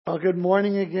Well, good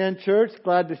morning again, church.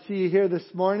 Glad to see you here this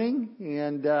morning,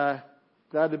 and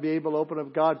glad to be able to open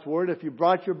up God's Word. If you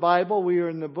brought your Bible, we are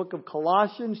in the book of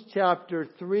Colossians, chapter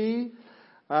 3.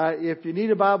 If you need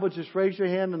a Bible, just raise your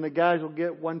hand, and the guys will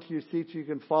get one to your seat so you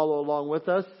can follow along with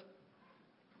us.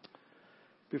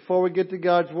 Before we get to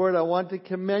God's Word, I want to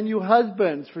commend you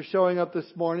husbands for showing up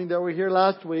this morning that were here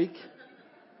last week.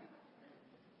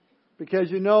 Because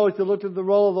as you looked at the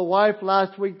role of the wife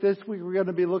last week, this week we're going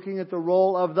to be looking at the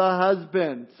role of the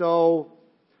husband. So,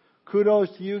 kudos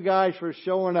to you guys for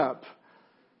showing up.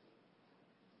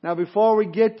 Now, before we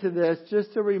get to this,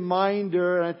 just a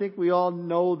reminder, and I think we all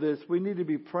know this, we need to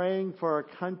be praying for our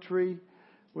country.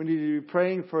 We need to be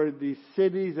praying for these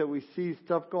cities that we see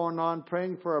stuff going on,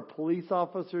 praying for our police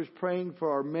officers, praying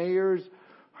for our mayors,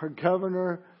 our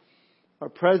governor, our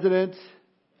president.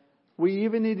 We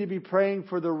even need to be praying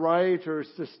for the rioters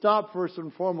to stop first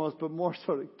and foremost, but more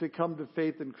so to come to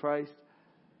faith in Christ.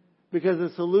 Because the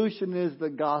solution is the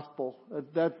gospel.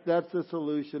 That's the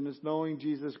solution, is knowing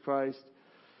Jesus Christ.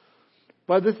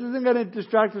 But this isn't going to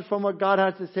distract us from what God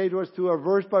has to say to us through a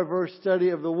verse-by-verse study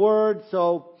of the Word.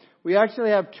 So we actually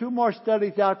have two more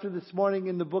studies after this morning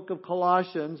in the book of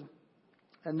Colossians.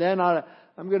 And then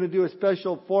I'm going to do a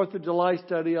special 4th of July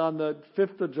study on the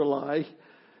 5th of July.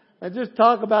 And just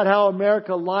talk about how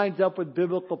America lines up with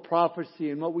biblical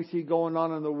prophecy and what we see going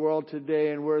on in the world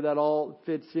today and where that all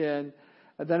fits in.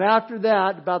 And then after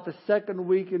that, about the second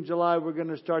week in July, we're going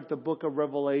to start the book of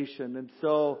Revelation. And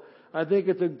so I think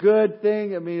it's a good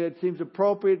thing. I mean, it seems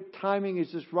appropriate. Timing is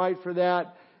just right for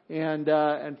that. And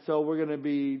so we're going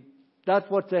to that's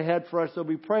what's ahead for us. So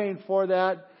be praying for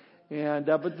that.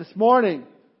 But this morning,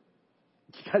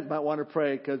 you guys might want to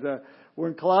pray because we're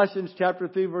in Colossians chapter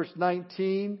 3, verse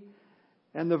 19.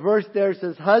 And the verse there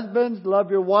says, "Husbands,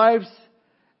 love your wives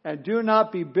and do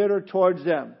not be bitter towards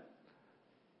them."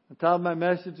 The title of my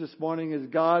message this morning is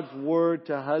God's Word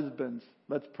to Husbands.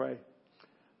 Let's pray.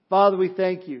 Father, we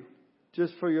thank you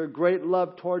just for your great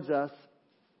love towards us.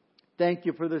 Thank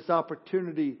you for this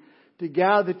opportunity to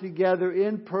gather together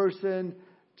in person,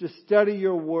 to study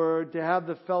your Word, to have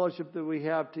the fellowship that we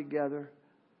have together.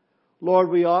 Lord,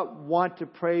 we want to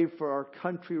pray for our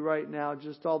country right now,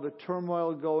 just all the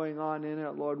turmoil going on in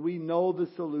it, Lord. We know the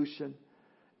solution.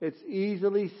 It's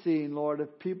easily seen, Lord,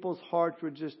 if people's hearts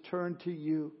would just turn to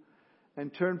you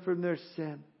and turn from their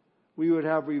sin, we would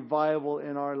have revival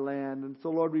in our land. And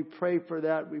so, Lord, we pray for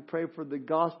that. We pray for the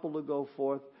gospel to go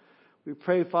forth. We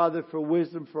pray, Father, for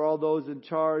wisdom for all those in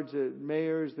charge, the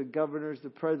mayors, the governors,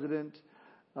 the president.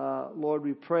 Lord,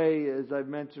 we pray, as I've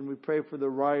mentioned, we pray for the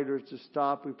rioters to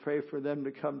stop. We pray for them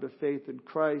to come to faith in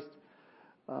Christ.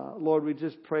 Lord, we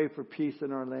just pray for peace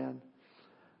in our land.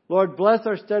 Lord, bless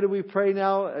our study, we pray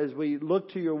now, as we look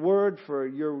to your word, for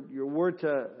your word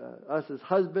to us as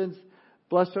husbands.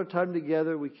 Bless our time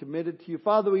together. We commit it to you.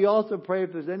 Father, we also pray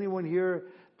if there's anyone here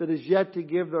that is yet to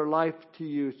give their life to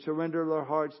you, surrender their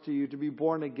hearts to you, to be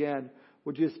born again,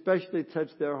 would you especially touch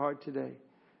their heart today?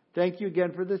 Thank you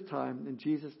again for this time. In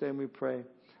Jesus' name we pray.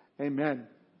 Amen.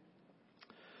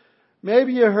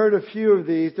 Maybe you heard a few of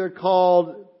these. They're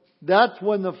called, "That's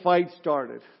When the Fight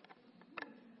Started."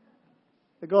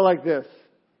 They go like this.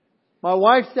 My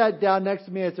wife sat down next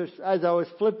to me as I was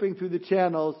flipping through the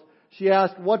channels. She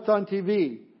asked, "What's on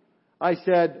TV?" I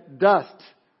said, "Dust."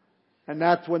 And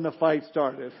that's when the fight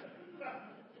started.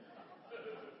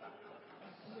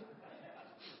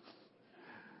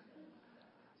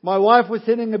 My wife was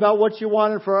hinting about what she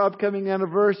wanted for our upcoming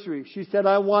anniversary. She said,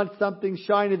 "I want something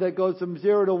shiny that goes from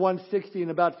 0 to 160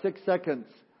 in about 6 seconds."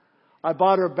 I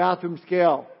bought her a bathroom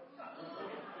scale.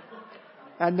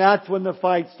 And that's when the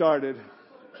fight started.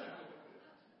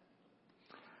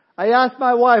 I asked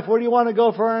my wife, "Where do you want to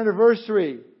go for our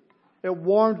anniversary?" It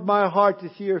warmed my heart to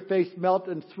see her face melt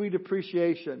in sweet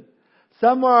appreciation.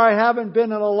 "Somewhere I haven't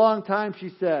been in a long time," she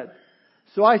said.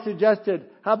 So I suggested,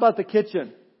 "How about the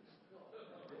kitchen?"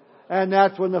 And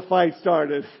that's when the fight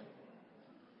started.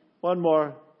 One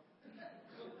more.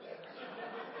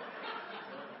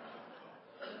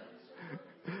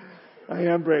 I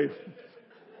am brave.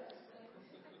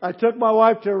 I took my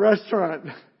wife to a restaurant.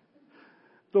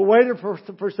 The waiter,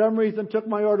 for some reason, took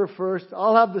my order first.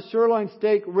 "I'll have the sirloin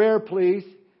steak rare, please."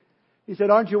 He said,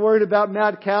 "Aren't you worried about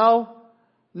Mad Cow?"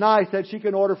 "No," I said, "she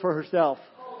can order for herself."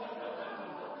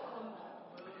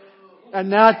 And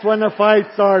that's when the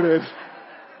fight started.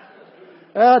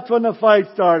 That's when the fight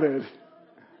started.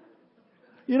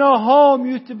 Home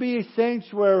used to be a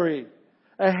sanctuary,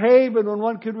 a haven when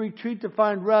one could retreat to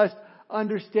find rest,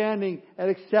 understanding, and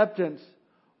acceptance.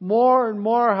 More and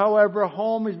more, however,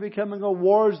 home is becoming a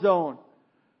war zone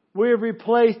We have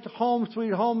replaced home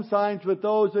sweet home signs with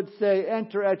those that say,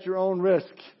 enter at your own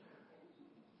risk.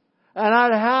 And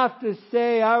I'd have to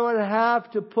say, I would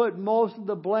have to put most of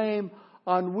the blame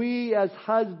on we as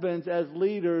husbands, as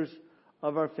leaders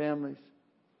of our families.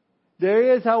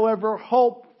 There is, however,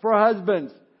 hope for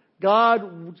husbands.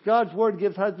 God's Word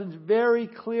gives husbands very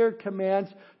clear commands.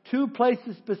 2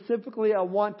 places specifically I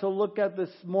want to look at this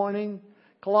morning.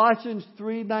 Colossians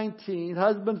 3:19,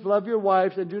 husbands, love your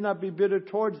wives and do not be bitter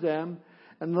towards them.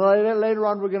 And later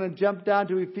on we're going to jump down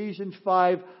to Ephesians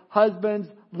 5, husbands,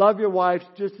 love your wives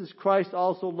just as Christ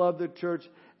also loved the church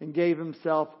and gave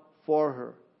Himself for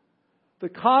her. The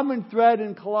common thread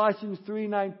in Colossians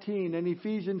 3:19 and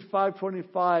Ephesians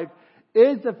 5:25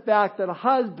 is the fact that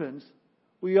husbands,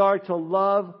 we are to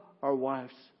love our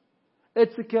wives.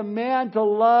 It's a command to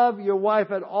love your wife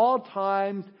at all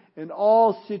times, in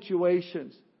all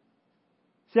situations.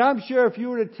 See, I'm sure if you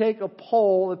were to take a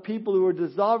poll of people who are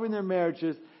dissolving their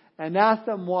marriages and ask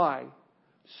them why,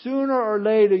 sooner or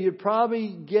later you'd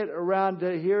probably get around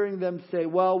to hearing them say,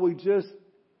 well, we just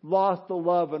lost the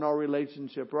love in our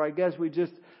relationship, or I guess we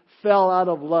just fell out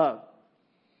of love.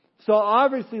 So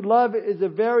obviously love is a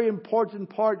very important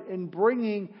part in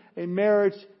bringing a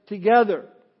marriage together.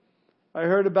 I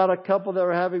heard about a couple that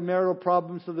were having marital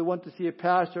problems, so they went to see a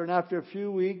pastor, and after a few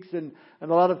weeks and a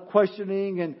lot of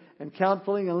questioning and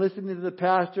counseling and listening to the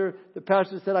pastor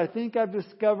said, I think I've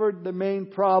discovered the main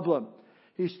problem.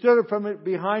 He stood up from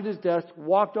behind his desk,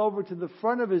 walked over to the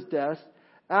front of his desk,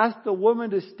 asked the woman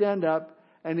to stand up,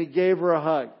 and he gave her a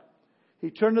hug. He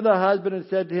turned to the husband and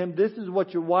said to him, this is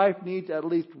what your wife needs at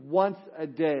least once a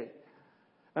day.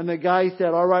 And the guy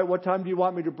said, all right, what time do you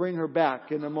want me to bring her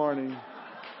back in the morning?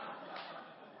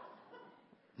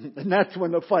 And that's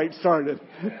when the fight started.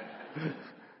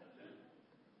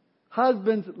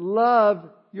 Husbands, love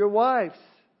your wives.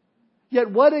 Yet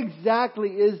what exactly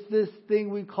is this thing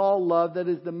we call love that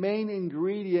is the main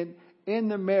ingredient in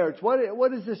the marriage?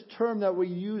 What is this term that we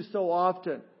use so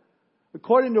often?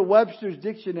 According to Webster's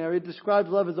dictionary, it describes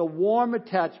love as a warm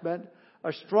attachment,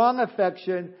 a strong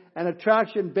affection, and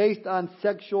attraction based on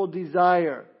sexual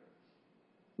desire.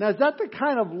 Now, is that the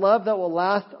kind of love that will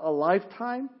last a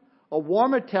lifetime? A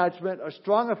warm attachment, a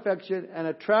strong affection, and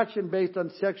attraction based on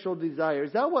sexual desire.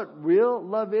 Is that what real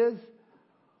love is?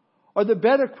 Or the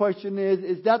better question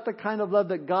is that the kind of love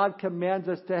that God commands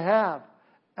us to have?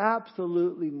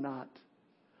 Absolutely not.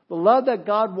 The love that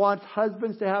God wants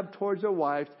husbands to have towards their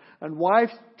wives and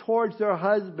wives towards their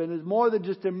husband is more than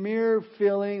just a mere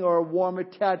feeling or a warm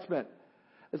attachment.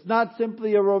 It's not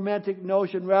simply a romantic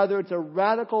notion. Rather, it's a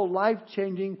radical,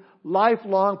 life-changing,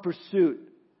 lifelong pursuit.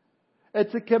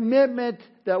 It's a commitment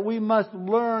that we must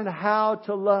learn how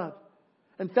to love.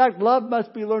 In fact, love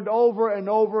must be learned over and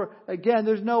over again.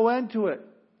 There's no end to it.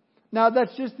 Now,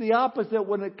 that's just the opposite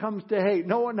when it comes to hate.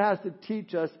 No one has to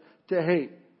teach us to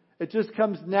hate. It just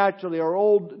comes naturally. Our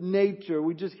old nature,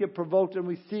 we just get provoked and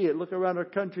we see it. Look around our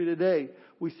country today.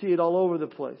 We see it all over the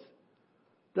place.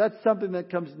 That's something that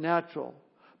comes natural.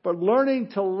 But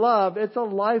learning to love, it's a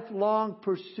lifelong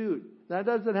pursuit. That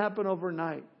doesn't happen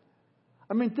overnight.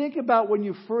 I mean, think about when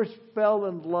you first fell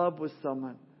in love with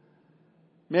someone.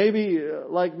 Maybe,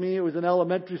 like me, it was in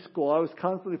elementary school. I was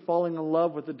constantly falling in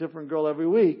love with a different girl every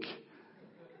week.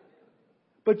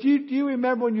 But do you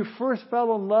remember when you first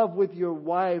fell in love with your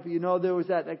wife, there was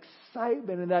that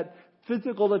excitement and that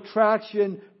physical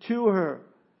attraction to her.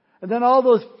 And then all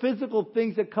those physical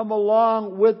things that come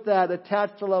along with that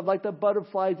attached to love, like the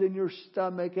butterflies in your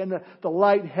stomach and the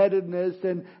lightheadedness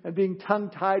and being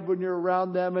tongue-tied when you're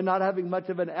around them and not having much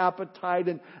of an appetite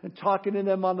and talking to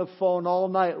them on the phone all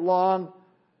night long.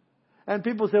 And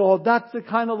people say, well, that's the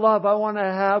kind of love I want to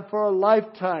have for a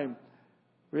lifetime.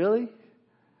 Really?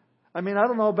 I mean, I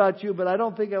don't know about you, but I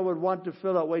don't think I would want to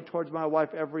feel that way towards my wife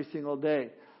every single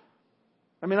day.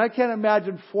 I mean, I can't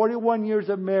imagine 41 years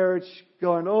of marriage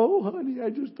going, oh, honey,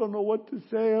 I just don't know what to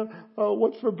say.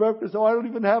 What's for breakfast? Oh, I don't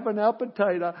even have an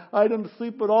appetite. I didn't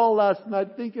sleep at all last night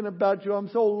thinking about you. I'm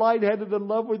so lightheaded in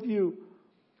love with you.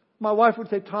 My wife would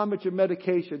say, Tom, it's your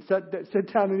medication.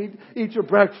 Sit down and eat your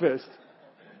breakfast.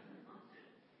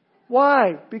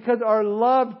 Why? Because our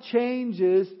love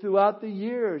changes throughout the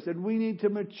years and we need to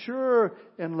mature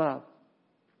in love.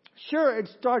 Sure, it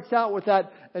starts out with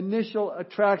that initial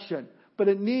attraction. But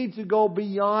it needs to go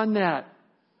beyond that.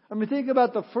 I mean, think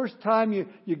about the first time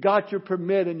you got your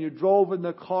permit and you drove in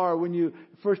the car when you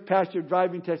first passed your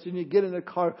driving test and you get in the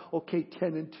car, okay,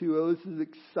 10 and 2, oh, this is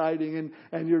exciting.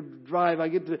 And you drive, I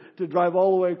get to drive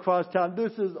all the way across town.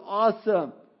 This is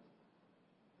awesome.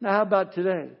 Now, how about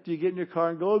today? Do you get in your car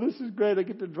and go, oh, this is great, I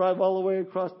get to drive all the way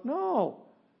across? No.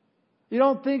 You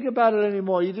don't think about it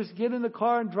anymore. You just get in the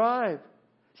car and drive.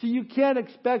 See, you can't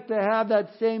expect to have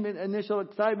that same initial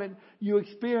excitement you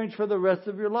experience for the rest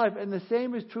of your life. And the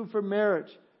same is true for marriage.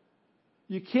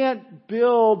 You can't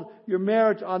build your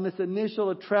marriage on this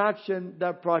initial attraction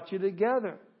that brought you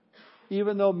together,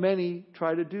 even though many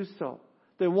try to do so.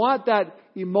 They want that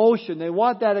emotion. They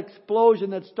want that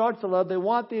explosion that starts the love. They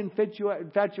want the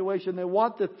infatuation. They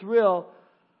want the thrill.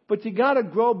 But you got to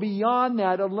grow beyond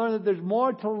that and learn that there's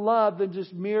more to love than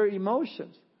just mere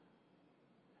emotions.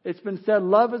 It's been said,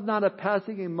 love is not a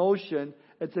passing emotion.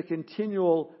 It's a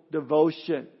continual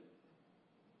devotion.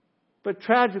 But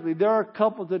tragically, there are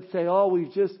couples that say, oh,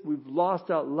 we've lost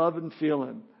that love and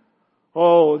feeling.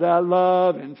 Oh, that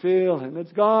love and feeling.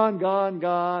 It's gone, gone,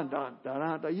 gone. Dun, dun,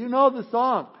 dun, dun. You know the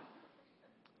song.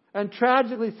 And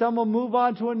tragically, some will move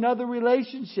on to another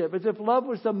relationship as if love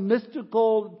was some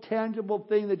mystical, tangible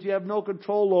thing that you have no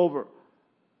control over.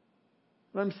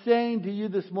 But I'm saying to you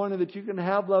this morning that you can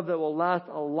have love that will last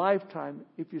a lifetime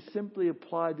if you simply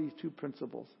apply these two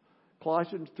principles.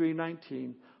 Colossians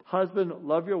 3:19. Husband,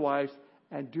 love your wives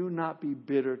and do not be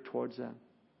bitter towards them.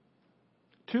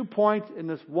 2 points in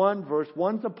this one verse.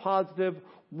 One's a positive,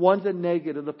 one's a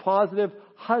negative. The positive,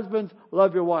 husbands,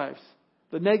 love your wives.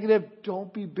 The negative,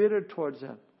 don't be bitter towards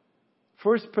them.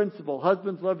 First principle,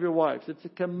 husbands, love your wives. It's a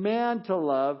command to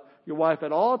love your wife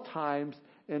at all times,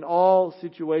 in all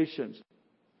situations.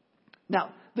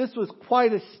 Now, this was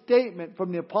quite a statement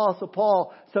from the Apostle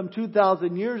Paul some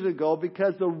 2,000 years ago,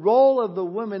 because the role of the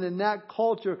women in that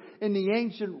culture in the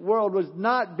ancient world was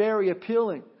not very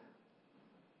appealing.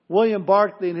 William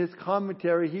Barclay, in his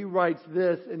commentary, he writes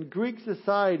this: in Greek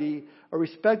society, a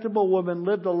respectable woman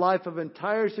lived a life of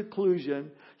entire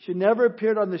seclusion. She never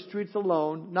appeared on the streets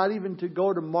alone, not even to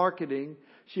go to marketing.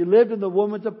 She lived in the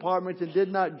women's apartments and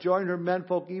did not join her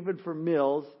menfolk even for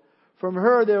meals. From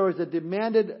her there was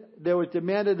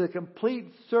demanded a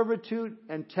complete servitude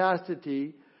and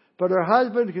chastity, but her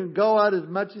husband can go out as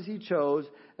much as he chose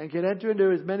and can enter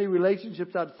into as many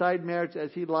relationships outside marriage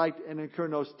as he liked and incur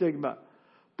no stigma.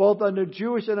 Both under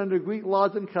Jewish and under Greek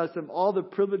laws and custom, all the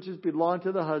privileges belong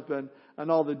to the husband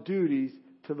and all the duties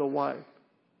to the wife.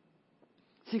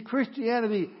 See,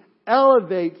 Christianity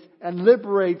elevates and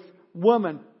liberates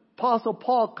women. Apostle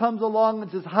Paul comes along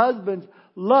and says, husbands,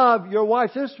 love your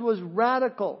wives. This was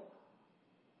radical.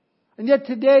 And yet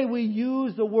today we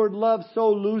use the word love so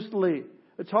loosely.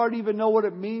 It's hard to even know what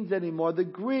it means anymore. The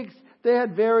Greeks, they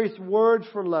had various words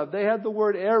for love. They had the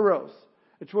word eros.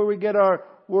 It's where we get our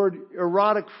word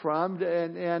erotic from,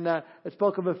 and it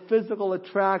spoke of a physical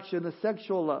attraction, a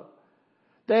sexual love.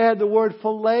 They had the word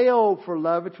phileo for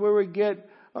love. It's where we get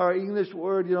our English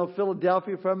word,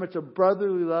 Philadelphia from. It's a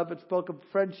brotherly love. It spoke of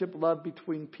friendship, love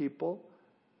between people.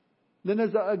 Then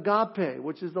there's agape,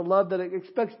 which is the love that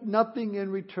expects nothing in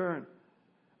return.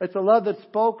 It's a love that's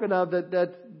spoken of,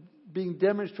 that's being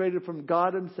demonstrated from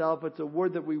God Himself. It's a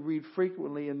word that we read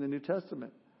frequently in the New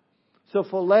Testament. So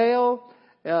phileo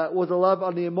was a love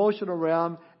on the emotional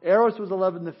realm. Eros was a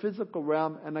love in the physical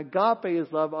realm. And agape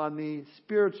is love on the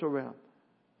spiritual realm.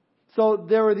 So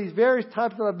there are these various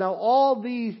types of love. Now all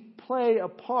these play a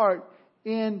part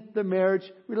in the marriage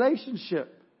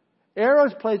relationship.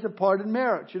 Eros plays a part in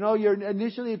marriage. You're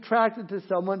initially attracted to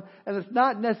someone and it's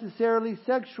not necessarily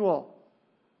sexual.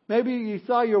 Maybe you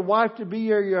saw your wife to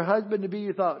be or your husband to be.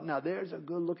 You thought, now there's a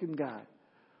good looking guy.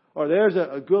 Or there's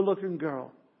a good looking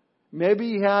girl. Maybe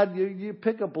you had you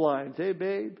pick-up lines. Hey,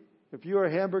 babe, if you were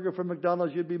a hamburger from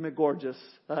McDonald's, you'd be McGorgeous.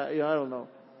 I don't know.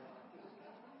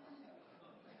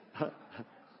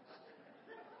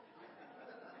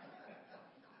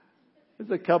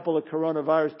 There's a couple of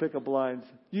coronavirus pick-up lines.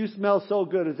 You smell so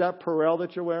good. Is that Perel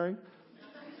that you're wearing?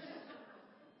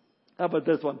 How about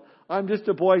this one? I'm just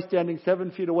a boy standing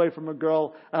 7 feet away from a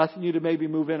girl asking you to maybe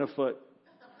move in a foot.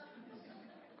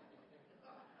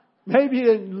 Maybe you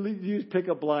didn't use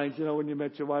pick-up lines, when you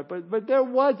met your wife. But there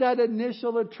was that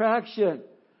initial attraction.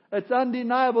 It's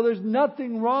undeniable. There's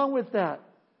nothing wrong with that.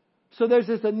 So there's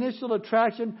this initial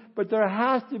attraction, but there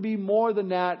has to be more than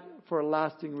that for a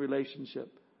lasting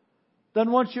relationship.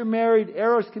 Then once you're married,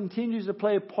 Eros continues to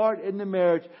play a part in the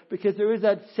marriage because there is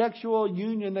that sexual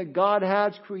union that God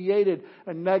has created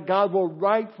and that God will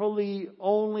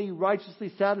only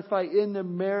righteously satisfy in the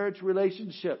marriage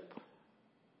relationship.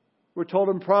 We're told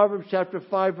in Proverbs chapter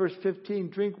 5 verse 15,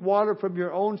 drink water from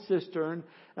your own cistern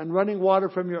and running water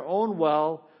from your own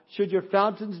well. Should your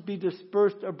fountains be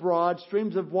dispersed abroad,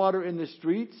 streams of water in the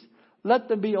streets, let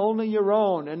them be only your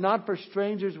own and not for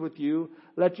strangers with you.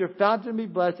 Let your fountain be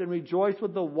blessed and rejoice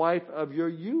with the wife of your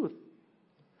youth.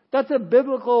 That's a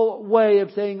biblical way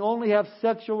of saying only have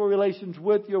sexual relations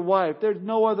with your wife. There's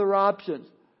no other options.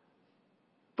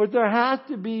 But there has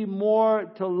to be more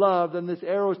to love than this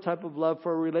Eros type of love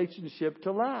for a relationship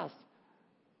to last.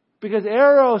 Because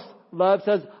Eros love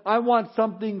says, I want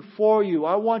something for you.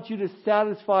 I want you to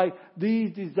satisfy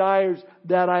these desires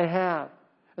that I have.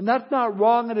 And that's not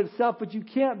wrong in itself, but you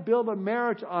can't build a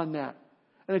marriage on that.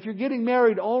 And if you're getting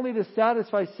married only to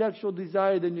satisfy sexual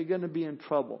desire, then you're going to be in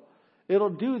trouble.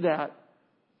 It'll do that,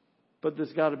 but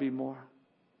there's got to be more.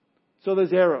 So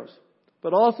there's Eros.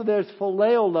 But also there's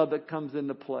phileo love that comes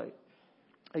into play.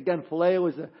 Again,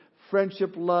 phileo is a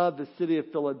friendship love, the city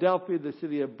of Philadelphia, the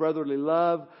city of brotherly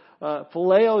love.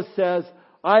 Phileo says,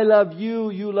 I love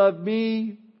you, you love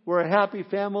me. We're a happy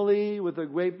family with a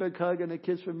great big hug and a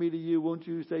kiss from me to you. Won't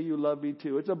you say you love me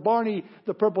too? It's a Barney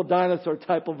the Purple Dinosaur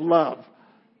type of love.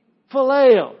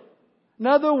 Phileo. In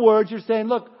other words, you're saying,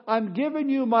 look, I'm giving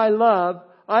you my love.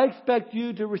 I expect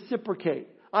you to reciprocate.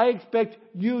 I expect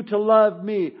you to love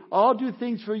me. I'll do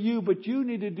things for you, but you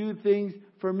need to do things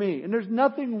for me. And there's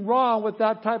nothing wrong with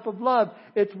that type of love.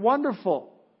 It's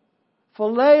wonderful.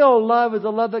 Phileo love is a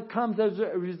love that comes as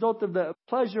a result of the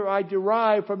pleasure I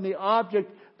derive from the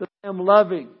object that I am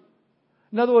loving.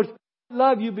 In other words, I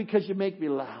love you because you make me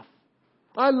laugh.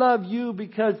 I love you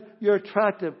because you're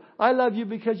attractive. I love you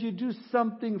because you do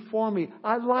something for me.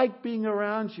 I like being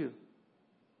around you.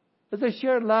 As I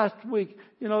shared last week,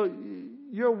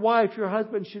 your wife, your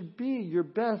husband should be your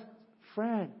best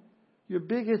friend, your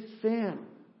biggest fan.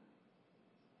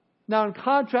 Now, in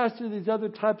contrast to these other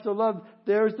types of love,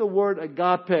 there's the word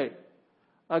agape.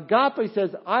 Agape says,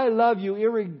 I love you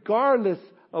irregardless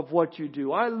of what you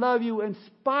do. I love you in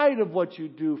spite of what you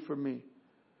do for me.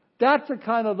 That's the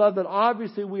kind of love that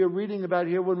obviously we are reading about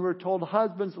here when we're told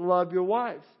husbands love your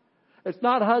wives. It's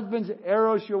not husbands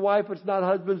eros your wife. It's not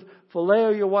husbands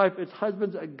phileo your wife. It's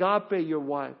husbands agape your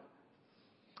wife.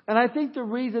 And I think the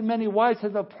reason many wives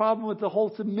have a problem with the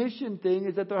whole submission thing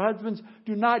is that their husbands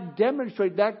do not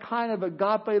demonstrate that kind of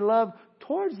agape love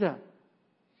towards them.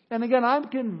 And again, I'm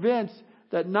convinced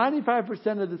that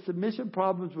 95% of the submission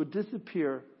problems would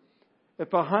disappear if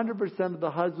 100% of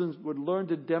the husbands would learn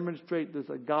to demonstrate this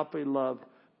agape love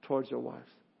towards their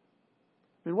wives.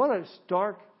 I mean, what a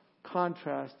stark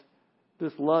contrast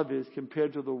this love is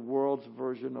compared to the world's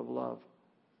version of love.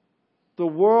 The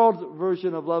world's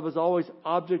version of love is always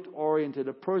object-oriented.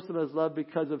 A person is loved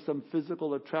because of some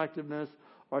physical attractiveness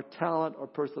or talent or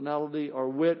personality or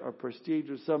wit or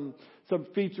prestige or some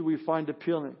feature we find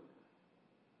appealing.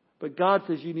 But God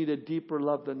says you need a deeper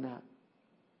love than that.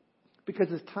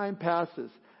 Because as time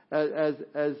passes, as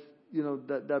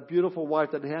that beautiful wife,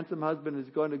 that handsome husband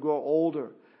is going to grow older.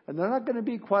 And they're not going to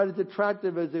be quite as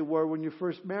attractive as they were when you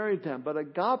first married them. But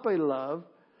agape love,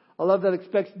 a love that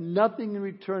expects nothing in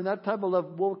return, that type of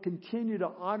love will continue to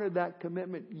honor that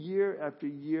commitment year after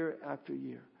year after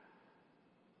year.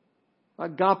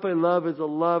 Agape love is a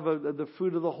love of the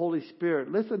fruit of the Holy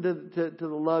Spirit. Listen to the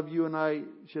love you and I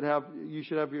should have. You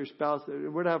should have for your spouse.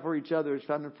 We're to have for each other. It's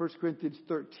found in 1 Corinthians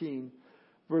 13,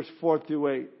 verse 4 through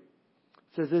 8. It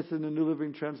says this in the New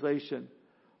Living Translation.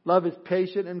 Love is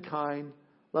patient and kind.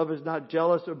 Love is not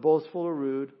jealous or boastful or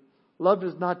rude. Love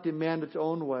does not demand its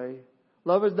own way.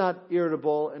 Love is not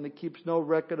irritable, and it keeps no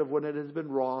record of when it has been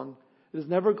wrong. It is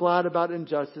never glad about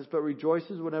injustice, but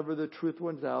rejoices whenever the truth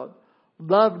wins out.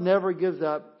 Love never gives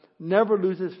up, never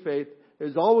loses faith,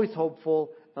 is always hopeful,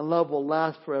 and love will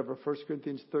last forever. 1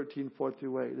 Corinthians 13, 4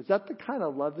 through 8. Is that the kind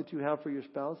of love that you have for your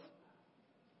spouse?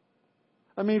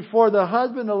 I mean, for the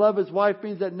husband to love his wife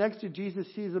means that next to Jesus,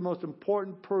 he's the most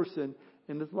important person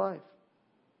in his life.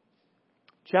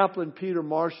 Chaplain Peter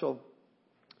Marshall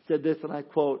said this, and I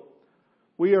quote,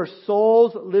 "We are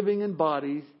souls living in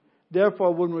bodies.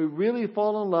 Therefore, when we really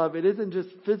fall in love, it isn't just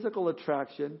physical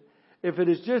attraction. If it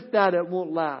is just that, it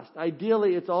won't last.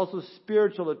 Ideally, it's also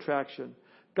spiritual attraction.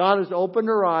 God has opened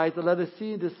our eyes and let us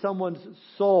see into someone's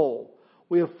soul.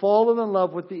 We have fallen in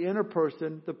love with the inner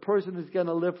person. The person is going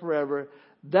to live forever.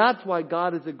 That's why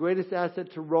God is the greatest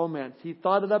asset to romance. He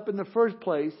thought it up in the first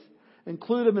place.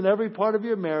 Include Him in every part of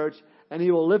your marriage, and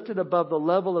He will lift it above the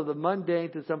level of the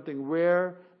mundane to something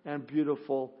rare and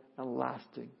beautiful and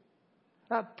lasting."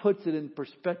 That puts it in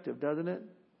perspective, doesn't it?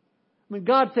 I mean,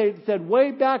 God said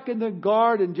way back in the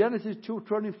garden, Genesis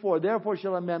 2:24, "Therefore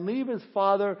shall a man leave his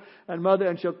father and mother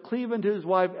and shall cleave unto his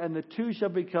wife, and the two shall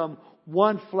become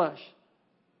one flesh."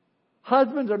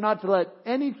 Husbands are not to let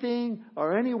anything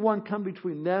or anyone come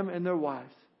between them and their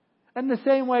wives. And the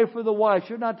same way for the wife,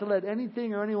 you're not to let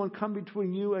anything or anyone come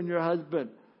between you and your husband.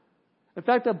 In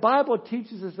fact, the Bible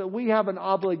teaches us that we have an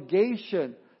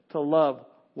obligation to love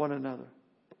one another.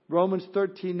 Romans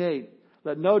 13:8,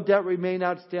 "Let no debt remain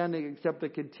outstanding except the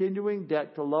continuing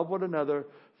debt to love one another,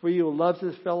 for he who loves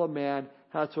his fellow man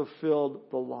has fulfilled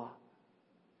the law.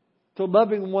 So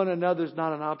loving one another is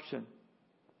not an option.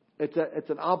 It's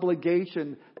an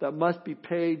obligation that must be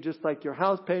paid, just like your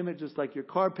house payment, just like your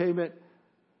car payment.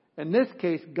 In this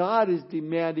case, God is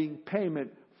demanding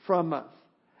payment from us.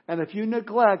 And if you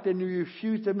neglect and you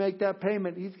refuse to make that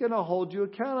payment, He's going to hold you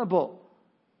accountable.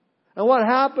 And what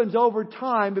happens over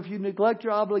time, if you neglect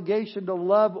your obligation to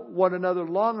love one another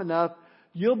long enough,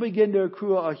 you'll begin to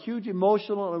accrue a huge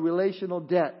emotional and relational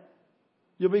debt.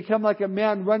 You'll become like a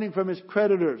man running from his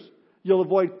creditors. You'll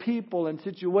avoid people and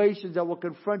situations that will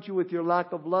confront you with your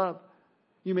lack of love.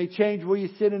 You may change where you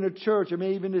sit in a church. You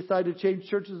may even decide to change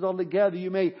churches altogether.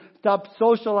 You may stop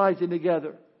socializing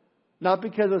together. Not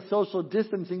because of social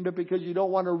distancing, but because you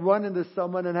don't want to run into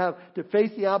someone and have to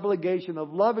face the obligation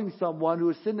of loving someone who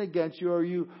has sinned against you or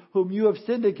whom you have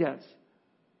sinned against.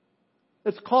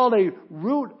 It's called a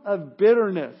root of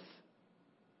bitterness.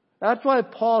 That's why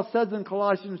Paul says in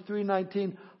Colossians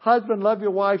 3:19, husband, love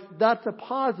your wife. That's a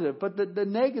positive. But the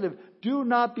negative, do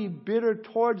not be bitter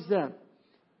towards them.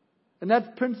 And that's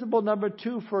principle number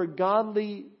 2 for a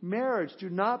godly marriage. Do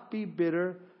not be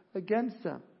bitter against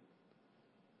them.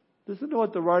 Listen to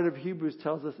what the writer of Hebrews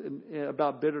tells us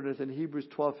about bitterness in Hebrews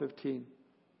 12:15.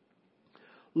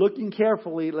 Looking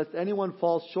carefully, lest anyone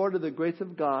fall short of the grace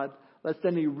of God, lest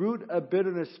any root of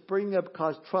bitterness spring up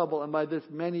cause trouble, and by this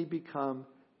many become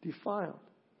defiled.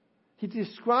 He's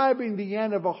describing the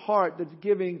end of a heart that's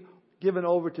given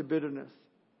over to bitterness.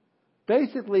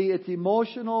 Basically, it's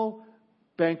emotional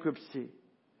bankruptcy.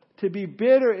 To be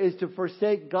bitter is to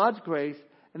forsake God's grace,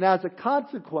 and as a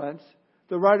consequence,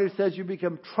 the writer says you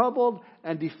become troubled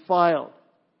and defiled.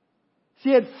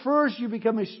 See, at first you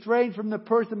become estranged from the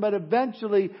person, but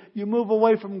eventually you move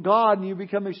away from God and you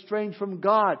become estranged from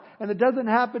God. And it doesn't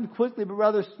happen quickly, but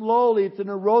rather slowly. It's an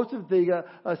erosive thing,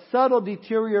 a subtle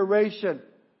deterioration,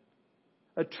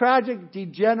 a tragic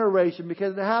degeneration,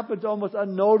 because it happens almost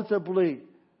unnoticeably.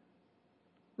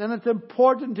 And it's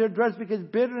important to address because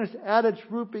bitterness at its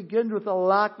root begins with a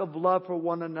lack of love for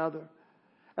one another.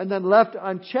 And then left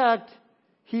unchecked,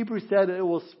 Hebrews said it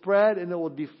will spread and it will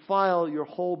defile your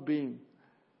whole being.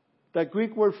 That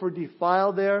Greek word for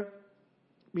defile there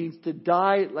means to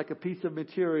dye like a piece of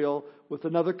material with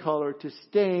another color, to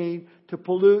stain, to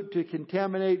pollute, to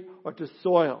contaminate, or to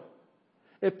soil.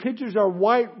 It pictures our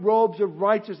white robes of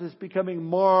righteousness becoming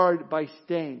marred by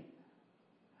stain.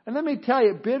 And let me tell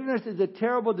you, bitterness is a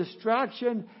terrible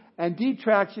distraction and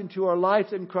detraction to our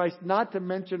lives in Christ, not to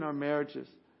mention our marriages.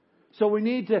 So we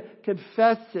need to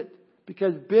confess it,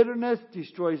 because bitterness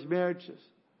destroys marriages.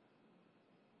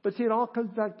 But see, it all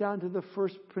comes back down to the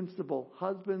first principle.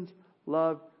 Husbands,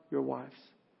 love your wives.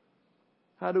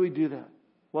 How do we do that?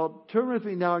 Well, turn with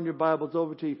me now in your Bibles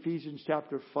over to Ephesians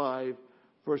chapter 5,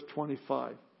 verse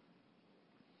 25.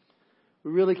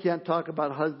 We really can't talk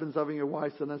about husbands loving your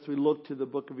wives unless we look to the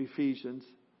book of Ephesians.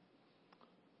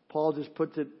 Paul just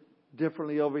puts it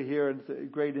differently over here, and it's a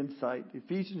great insight.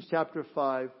 Ephesians chapter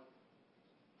 5,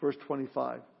 verse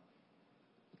 25.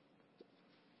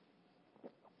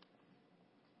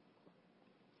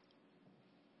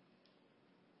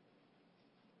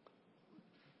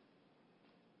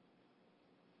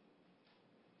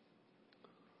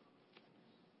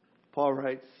 Paul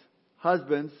writes,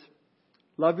 husbands,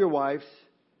 love your wives,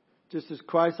 just as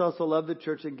Christ also loved the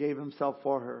church and gave himself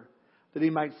for her, that he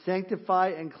might sanctify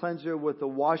and cleanse her with the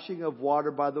washing of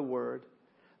water by the word,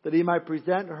 that he might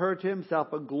present her to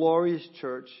himself a glorious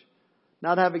church,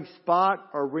 not having spot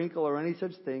or wrinkle or any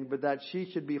such thing, but that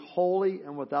she should be holy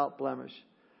and without blemish.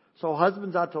 So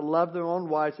husbands ought to love their own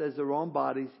wives as their own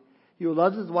bodies. He who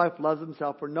loves his wife loves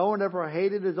himself, for no one ever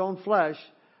hated his own flesh,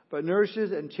 but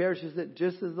nourishes and cherishes it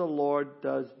just as the Lord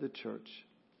does the church.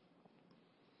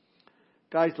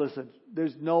 Guys, listen,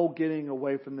 there's no getting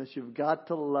away from this. You've got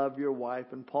to love your wife.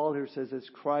 And Paul here says, as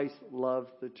Christ loved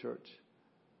the church.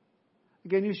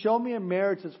 Again, you show me a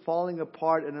marriage that's falling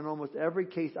apart, and in almost every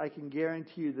case, I can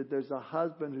guarantee you that there's a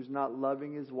husband who's not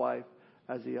loving his wife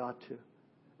as he ought to.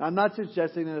 Now, I'm not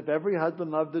suggesting that if every husband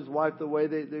loved his wife the way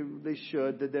they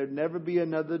should, that there'd never be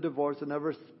another divorce and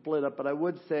never split up. But I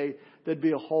would say there'd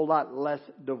be a whole lot less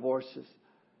divorces.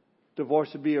 Divorce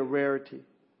would be a rarity.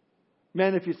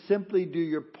 Men, if you simply do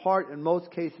your part, in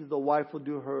most cases the wife will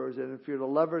do hers. And if you're the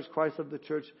lover as Christ of the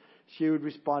church, she would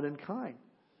respond in kind.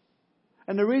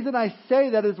 And the reason I say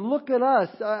that is, look at us.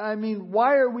 I mean,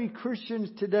 why are we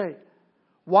Christians today?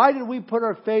 Why did we put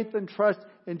our faith and trust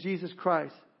in Jesus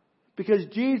Christ? Because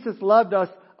Jesus loved us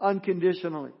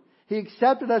unconditionally. He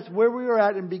accepted us where we were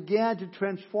at and began to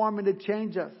transform and to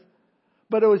change us.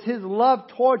 But it was His love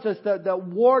towards us that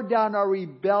wore down our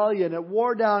rebellion. It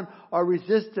wore down our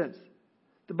resistance.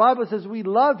 The Bible says we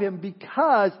love Him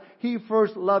because He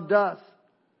first loved us.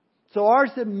 So our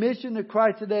submission to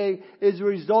Christ today is a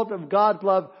result of God's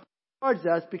love towards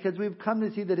us, because we've come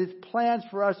to see that His plans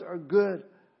for us are good.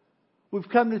 We've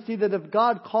come to see that if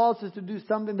God calls us to do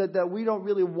something that we don't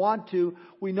really want to,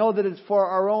 we know that it's for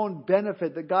our own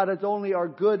benefit, that God has only our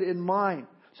good in mind.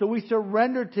 So we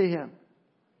surrender to Him.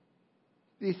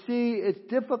 You see, it's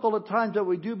difficult at times that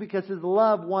we do because His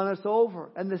love won us over.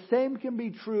 And the same can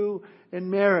be true in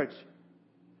marriage.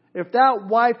 If that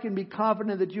wife can be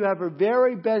confident that you have her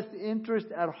very best interest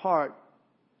at heart,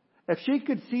 if she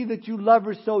could see that you love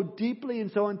her so deeply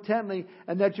and so intently,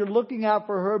 and that you're looking out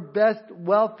for her best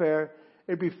welfare,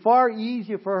 it'd be far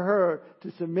easier for her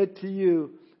to submit to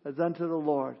you as unto the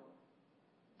Lord,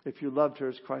 if you loved her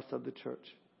as Christ loved the church.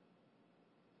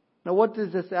 Now, what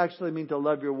does this actually mean to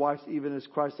love your wives even as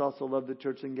Christ also loved the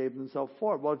church and gave Himself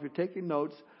for it? Well, if you're taking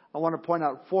notes, I want to point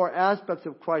out 4 aspects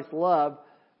of Christ's love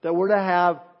that we're to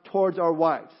have towards our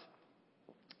wives.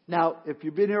 Now, if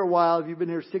you've been here a while, if you've been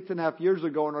here 6.5 years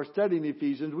ago in our study in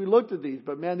Ephesians, we looked at these.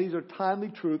 But man, these are timely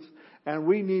truths, and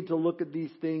we need to look at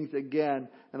these things again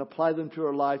and apply them to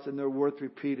our lives, and they're worth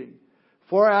repeating.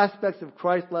 4 aspects of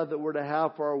Christ's love that we're to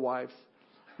have for our wives.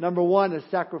 Number 1, a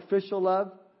sacrificial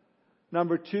love.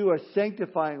 Number 2, a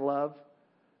sanctifying love.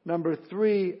 Number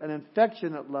 3, an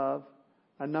affectionate love.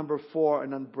 And number 4,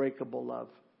 an unbreakable love.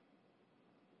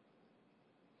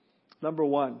 Number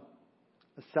 1,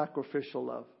 a sacrificial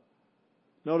love.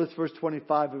 Notice verse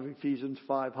 25 of Ephesians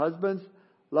 5. Husbands,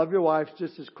 love your wives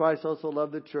just as Christ also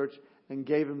loved the church and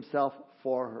gave Himself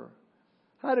for her.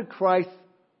 How did Christ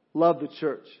love the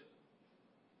church?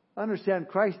 Understand,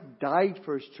 Christ died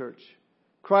for His church.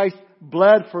 Christ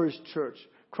bled for His church.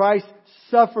 Christ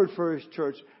suffered for His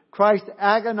church. Christ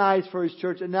agonized for His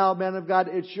church. And now, man of God,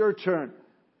 it's your turn.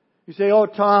 You say, oh,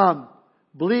 Tom,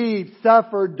 bleed,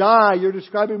 suffer, die. You're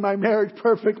describing my marriage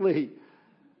perfectly.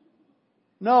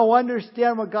 No,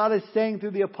 understand what God is saying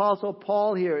through the Apostle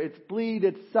Paul here. It's bleed,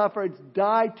 it's suffer, it's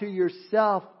die to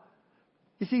yourself.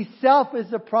 You see, self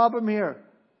is the problem here.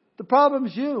 The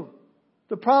problem's you.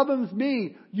 The problem's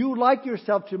me. You like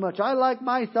yourself too much. I like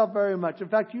myself very much. In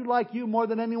fact, you like you more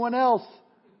than anyone else.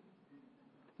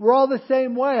 We're all the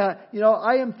same way.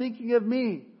 I am thinking of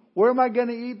me. Where am I going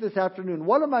to eat this afternoon?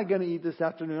 What am I going to eat this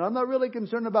afternoon? I'm not really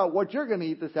concerned about what you're going to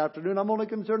eat this afternoon. I'm only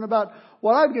concerned about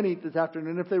what I'm going to eat this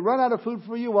afternoon. If they run out of food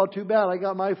for you, well, too bad. I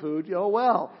got my food.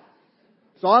 Well.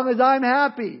 As long as I'm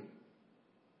happy.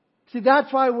 See,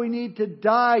 that's why we need to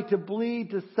die, to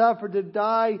bleed, to suffer, to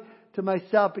die to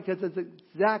myself, because that's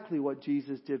exactly what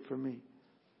Jesus did for me.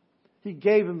 He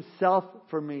gave Himself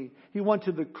for me. He went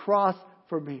to the cross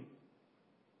for me.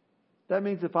 That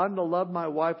means if I'm to love my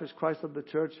wife as Christ loved the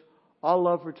church, I'll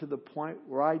love her to the point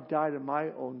where I die to my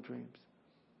own dreams.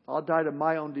 I'll die to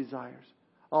my own desires.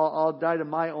 I'll die to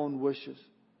my own wishes.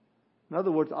 In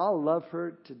other words, I'll love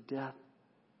her to death.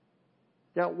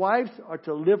 Yet wives are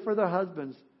to live for their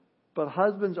husbands, but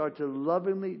husbands are to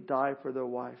lovingly die for their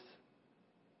wives.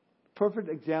 Perfect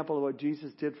example of what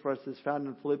Jesus did for us is found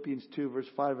in Philippians 2, verse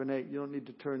 5 and 8. You don't need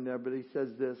to turn there, but He says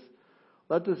this.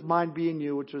 Let this mind be in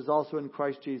you, which was also in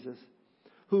Christ Jesus,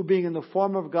 who being in the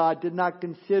form of God did not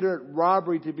consider it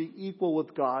robbery to be equal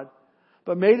with God,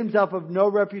 but made Himself of no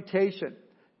reputation,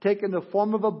 taking the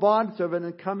form of a bondservant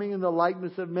and coming in the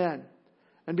likeness of men.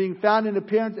 And being found in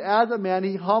appearance as a man,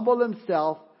 He humbled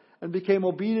Himself and became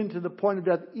obedient to the point of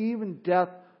death, even death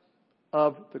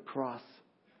of the cross.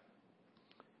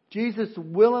 Jesus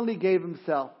willingly gave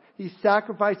Himself. He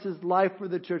sacrificed His life for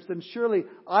the church. Then surely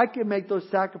I can make those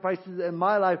sacrifices in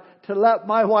my life to let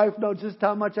my wife know just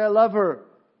how much I love her.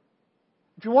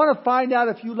 If you want to find out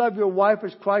if you love your wife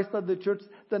as Christ loved the church,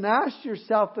 then ask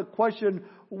yourself the question,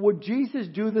 would Jesus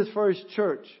do this for His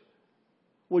church?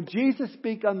 Would Jesus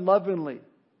speak unlovingly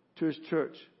to His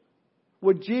church?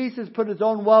 Would Jesus put His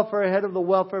own welfare ahead of the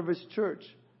welfare of His church?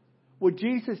 Would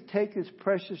Jesus take His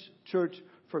precious church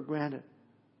for granted?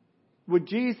 Would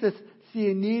Jesus see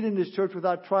a need in His church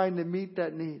without trying to meet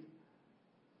that need?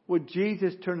 Would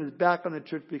Jesus turn His back on the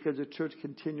church because the church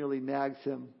continually nags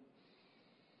Him?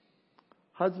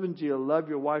 Husbands, do you love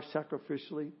your wife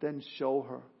sacrificially? Then show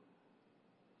her.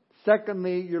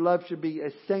 Secondly, your love should be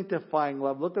a sanctifying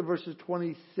love. Look at verses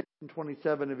 26 and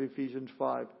 27 of Ephesians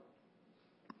 5.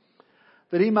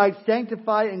 That He might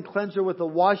sanctify and cleanse her with the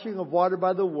washing of water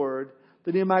by the word,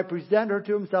 that He might present her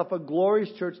to Himself a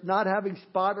glorious church, not having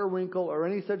spot or wrinkle or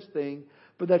any such thing,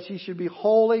 but that she should be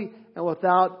holy and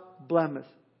without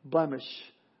blemish.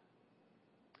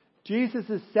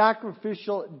 Jesus'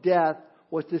 sacrificial death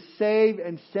was to save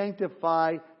and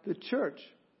sanctify the church.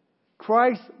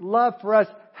 Christ's love for us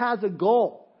has a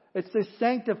goal. It's to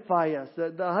sanctify us.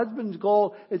 The husband's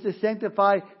goal is to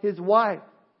sanctify his wife.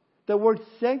 The word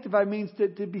sanctify means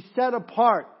to be set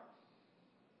apart,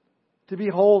 to be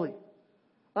holy.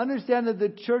 Understand that the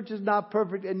church is not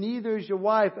perfect, and neither is your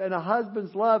wife, and a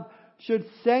husband's love should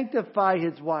sanctify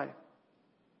his wife.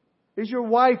 Is your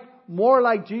wife more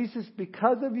like Jesus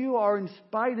because of you or in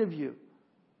spite of you?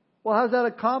 Well, how's that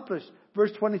accomplished?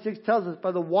 Verse 26 tells us,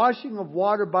 by the washing of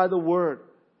water by the Word.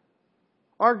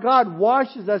 Our God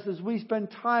washes us as we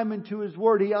spend time into His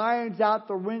Word. He irons out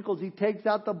the wrinkles. He takes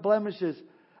out the blemishes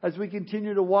as we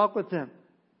continue to walk with Him.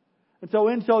 And so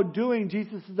in so doing,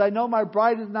 Jesus says, I know my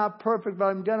bride is not perfect, but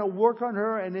I'm going to work on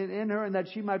her and in her, and that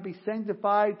she might be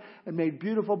sanctified and made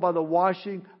beautiful by the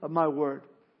washing of my Word.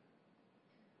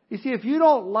 You see, if you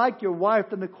don't like your wife,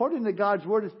 then according to God's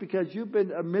Word, it's because you've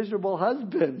been a miserable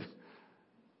husband.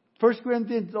 1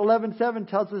 Corinthians 11:7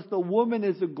 tells us the woman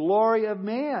is the glory of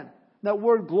man. That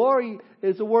word glory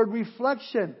is the word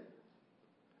reflection.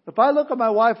 If I look at my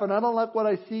wife and I don't like what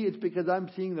I see, it's because I'm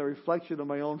seeing the reflection of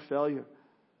my own failure.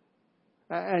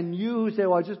 And you who say,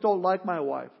 well, I just don't like my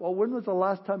wife. Well, when was the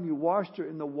last time you washed her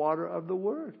in the water of the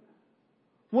Word?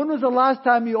 When was the last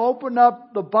time you opened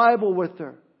up the Bible with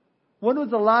her? When was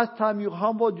the last time you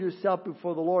humbled yourself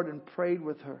before the Lord and prayed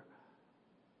with her?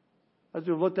 As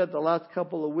we've looked at the last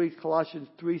couple of weeks, Colossians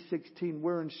 3:16,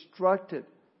 we're instructed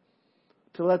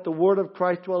to let the Word of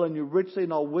Christ dwell in you richly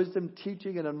in all wisdom,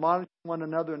 teaching and admonishing one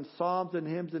another in psalms and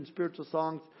hymns and spiritual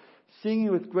songs, singing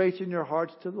with grace in your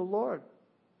hearts to the Lord.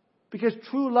 Because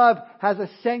true love has a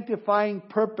sanctifying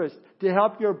purpose to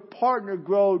help your partner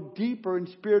grow deeper in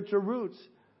spiritual roots.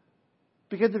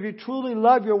 Because if you truly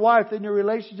love your wife, then your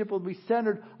relationship will be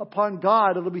centered upon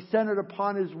God. It will be centered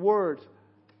upon His Word.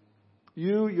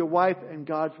 You, your wife, and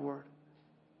God's Word.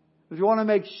 If you want to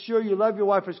make sure you love your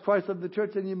wife as Christ loved the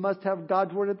church, then you must have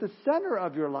God's Word at the center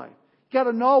of your life. You got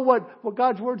to know what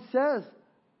God's Word says.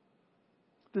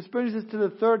 This brings us to the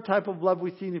third type of love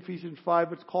we see in Ephesians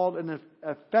 5. It's called an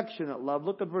affectionate love.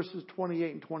 Look at verses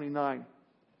 28 and 29.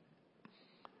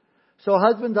 So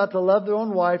husbands ought to love their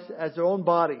own wives as their own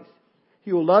bodies.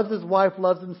 He who loves his wife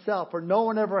loves himself. For no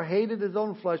one ever hated his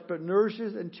own flesh, but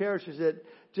nourishes and cherishes it,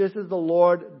 just as the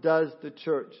Lord does the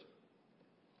church.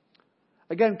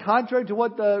 Again, contrary to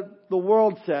what the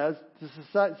world says, the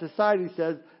society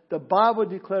says, the Bible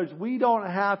declares we don't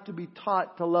have to be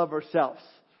taught to love ourselves.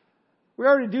 We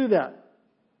already do that.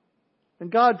 And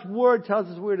God's Word tells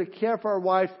us we're to care for our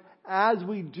wives as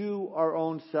we do our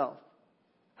own self.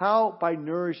 How? By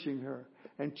nourishing her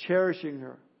and cherishing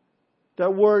her.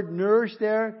 That word nourish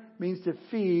there means to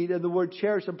feed, and the word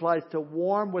cherish implies to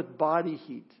warm with body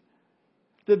heat.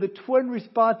 They're the twin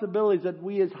responsibilities that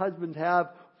we as husbands have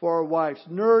for our wives.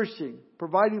 Nourishing,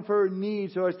 providing for her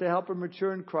needs so as to help her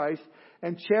mature in Christ,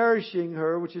 and cherishing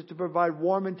her, which is to provide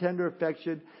warm and tender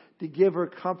affection to give her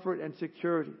comfort and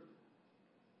security.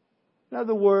 In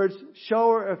other words,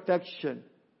 show her affection.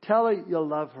 Tell her you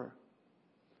love her.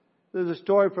 There's a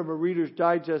story from a Reader's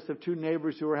Digest of two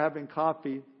neighbors who were having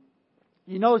coffee.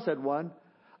 You know, said one,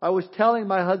 I was telling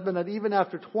my husband that even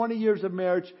after 20 years of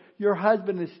marriage, your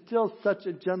husband is still such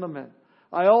a gentleman.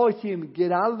 I always see him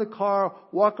get out of the car,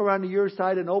 walk around to your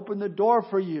side, and open the door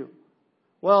for you.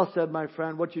 Well, said my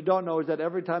friend, what you don't know is that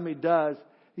every time he does,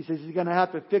 he says he's going to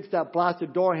have to fix that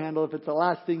blasted door handle if it's the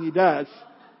last thing he does.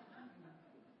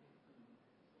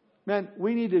 Man,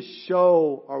 we need to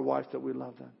show our wives that we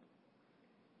love them.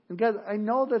 And guys, I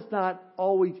know that's not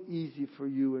always easy for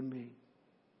you and me.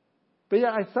 But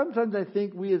yeah, sometimes I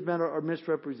think we as men are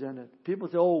misrepresented. People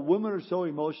say, oh, women are so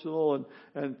emotional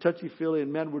and touchy-feely,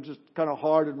 and men were just kind of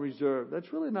hard and reserved.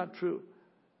 That's really not true.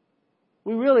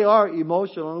 We really are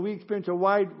emotional, and we experience a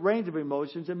wide range of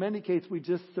emotions. In many cases, we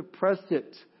just suppress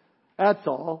it. That's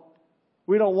all.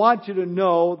 We don't want you to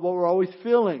know what we're always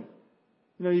feeling.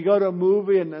 You know, you go to a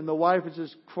movie and the wife is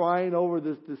just crying over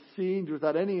the scenes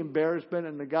without any embarrassment,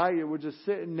 and the guy, we're just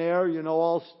sitting there, you know,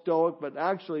 all stoic, but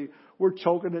actually we're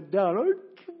choking it down.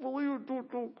 I can't believe it.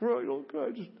 Don't cry.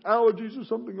 Just allergies or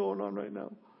something going on right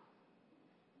now.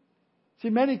 See,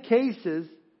 many cases,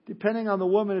 depending on the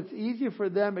woman, it's easier for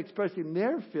them expressing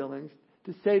their feelings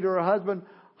to say to her husband,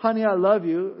 honey, I love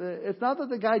you. It's not that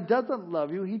the guy doesn't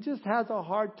love you. He just has a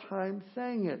hard time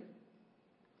saying it.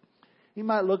 He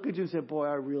might look at you and say, boy,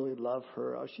 I really love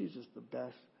her. Oh, she's just the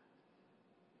best.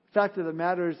 Fact of the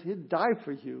matter is, he'd die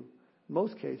for you. In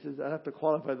most cases, I'd have to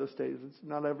qualify those statements.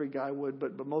 Not every guy would,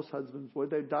 but most husbands would.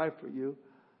 They'd die for you.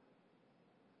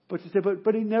 But you say,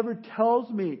 but he never tells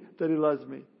me that he loves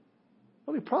me.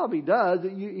 Well, he probably does,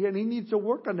 and he needs to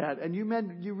work on that. And you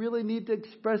men, you really need to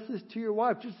express this to your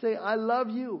wife. Just say, I love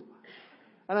you.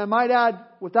 And I might add,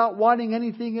 without wanting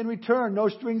anything in return, no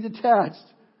strings attached.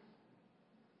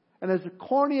 And as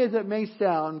corny as it may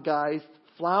sound, guys,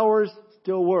 flowers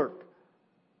still work.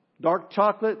 Dark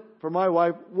chocolate for my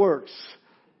wife works.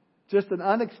 Just an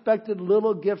unexpected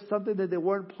little gift, something that they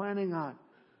weren't planning on.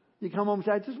 You come home and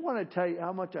say, I just want to tell you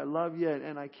how much I love you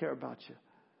and I care about you.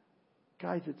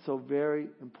 Guys, it's so very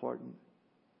important.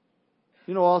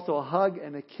 You know, also a hug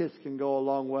and a kiss can go a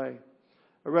long way.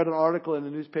 I read an article in the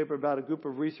newspaper about a group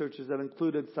of researchers that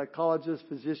included psychologists,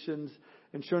 physicians,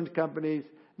 insurance companies.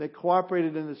 They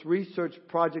cooperated in this research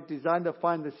project designed to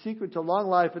find the secret to long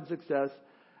life and success.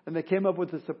 And they came up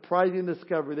with a surprising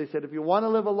discovery. They said, if you want to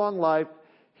live a long life,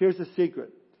 here's the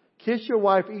secret. Kiss your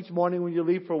wife each morning when you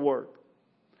leave for work.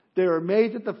 They were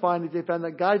amazed at the findings. They found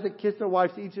that guys that kiss their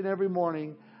wives each and every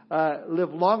morning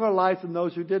live longer lives than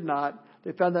those who did not.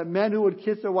 They found that men who would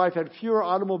kiss their wife had fewer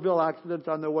automobile accidents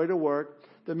on their way to work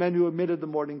than men who omitted the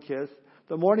morning kiss.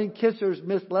 The morning kissers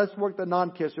missed less work than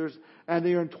non-kissers, and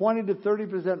they earned 20 to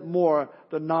 30% more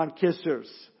than non-kissers.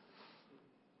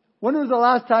 When was the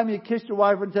last time you kissed your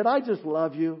wife and said, I just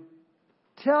love you?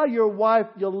 Tell your wife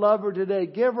you'll love her today.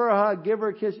 Give her a hug, give her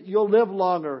a kiss. You'll live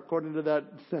longer, according to that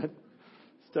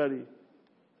study.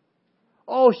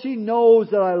 Oh, she knows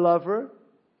that I love her.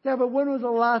 Yeah, but when was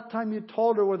the last time you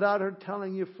told her without her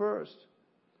telling you first?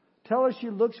 Tell her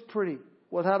she looks pretty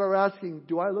without her asking,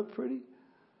 do I look pretty?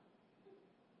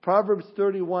 Proverbs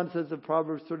 31 says of the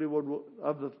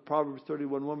Proverbs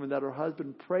 31 woman that her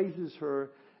husband praises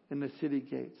her in the city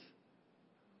gates.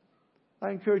 I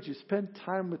encourage you, spend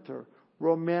time with her,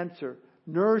 romance her,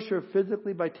 nourish her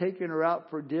physically by taking her out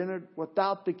for dinner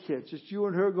without the kids. Just you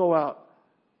and her go out.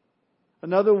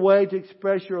 Another way to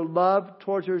express your love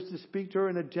towards her is to speak to her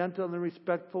in a gentle and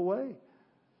respectful way.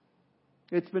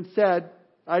 It's been said,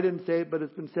 I didn't say it, but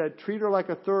it's been said, treat her like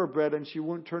a thoroughbred and she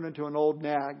won't turn into an old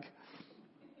nag.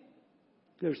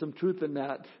 There's some truth in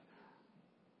that.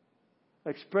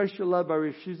 Express your love by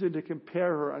refusing to compare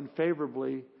her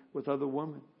unfavorably with other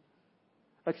women.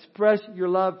 Express your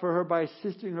love for her by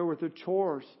assisting her with her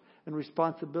chores and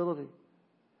responsibility.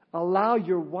 Allow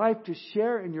your wife to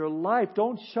share in your life.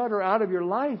 Don't shut her out of your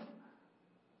life.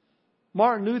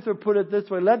 Martin Luther put it this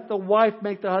way, let the wife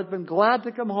make the husband glad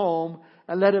to come home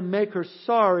and let him make her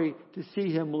sorry to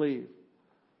see him leave.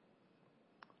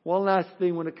 One last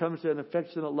thing when it comes to an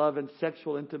affectionate love and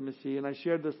sexual intimacy, and I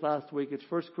shared this last week, it's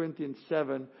 1 Corinthians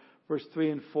 7, verse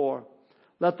 3 and 4.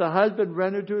 Let the husband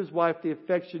render to his wife the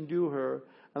affection due her,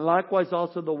 and likewise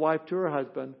also the wife to her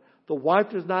husband. The wife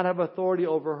does not have authority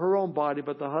over her own body,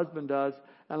 but the husband does.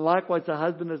 And likewise the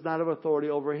husband does not have authority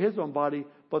over his own body,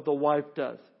 but the wife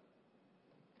does.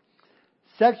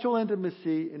 Sexual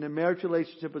intimacy in a marriage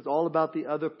relationship is all about the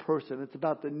other person. It's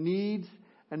about the needs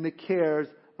and the cares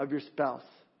of your spouse.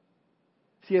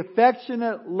 See,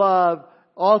 affectionate love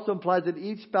also implies that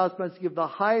each spouse must give the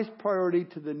highest priority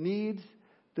to the needs,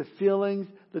 the feelings,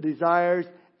 the desires,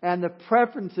 and the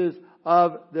preferences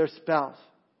of their spouse.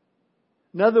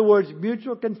 In other words,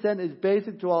 mutual consent is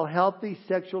basic to all healthy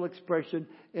sexual expression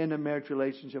in a marriage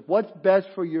relationship. What's best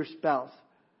for your spouse?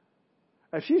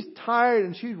 If she's tired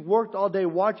and she's worked all day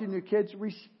watching your kids,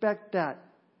 respect that.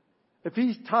 If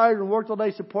he's tired and worked all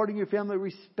day supporting your family,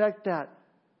 respect that.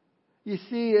 You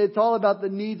see, it's all about the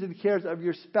needs and cares of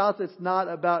your spouse. It's not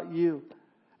about you.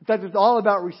 In fact, it's all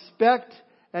about respect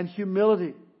and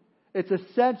humility. It's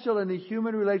essential in a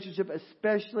human relationship,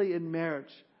 especially in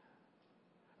marriage.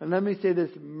 And let me say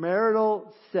this,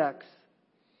 marital sex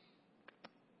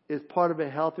is part of a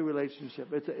healthy relationship.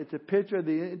 It's a picture of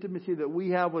the intimacy that we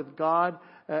have with God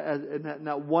and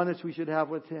that oneness we should have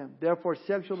with Him. Therefore,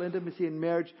 sexual intimacy in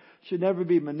marriage should never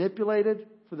be manipulated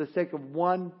for the sake of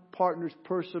one partner's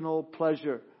personal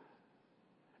pleasure.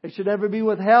 It should never be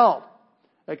withheld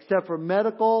except for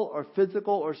medical or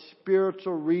physical or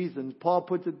spiritual reasons. Paul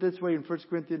puts it this way in 1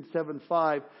 Corinthians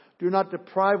 7:5. Do not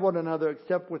deprive one another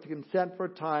except with consent for a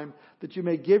time, that you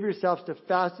may give yourselves to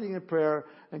fasting and prayer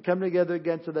and come together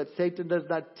again so that Satan does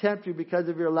not tempt you because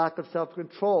of your lack of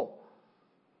self-control.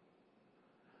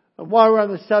 And while we're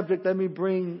on the subject, let me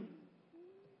bring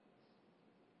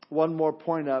one more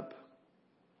point up.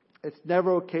 It's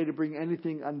never okay to bring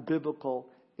anything unbiblical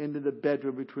into the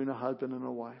bedroom between a husband and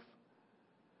a wife.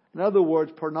 In other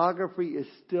words, pornography is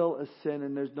still a sin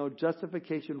and there's no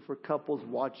justification for couples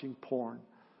watching porn.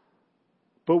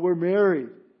 But we're married.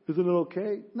 Isn't it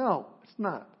okay? No, it's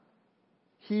not.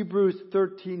 Hebrews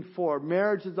 13:4.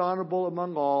 Marriage is honorable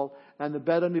among all, and the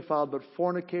bed undefiled, but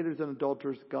fornicators and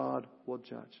adulterers God will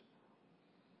judge.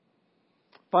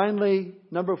 Finally,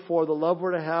 number 4, the love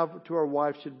we're to have to our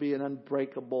wife should be an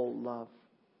unbreakable love.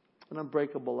 an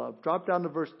unbreakable love. Drop down to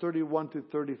verse 31 through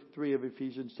 33 of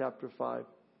Ephesians chapter 5.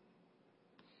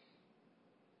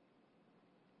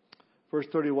 Verse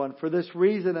 31, for this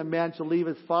reason a man shall leave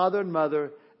his father and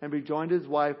mother and be joined to his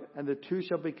wife, and the two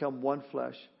shall become one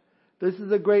flesh. This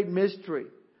is a great mystery,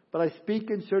 but I speak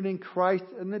concerning Christ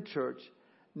and the church.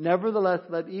 Nevertheless,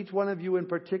 let each one of you in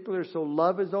particular so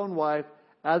love his own wife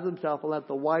as himself, and let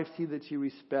the wife see that she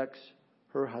respects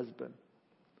her husband.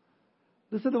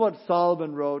 Listen to what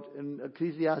Solomon wrote in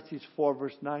Ecclesiastes 4,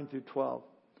 verse 9 through 12.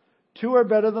 Two are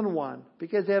better than one,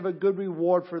 because they have a good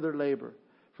reward for their labor.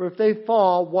 For if they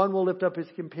fall, one will lift up his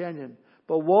companion.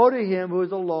 But woe to him who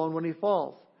is alone when he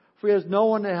falls, for he has no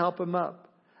one to help him up.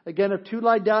 Again, if two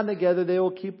lie down together, they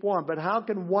will keep warm. But how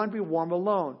can one be warm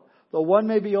alone? Though one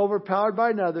may be overpowered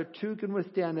by another, two can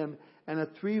withstand him, and a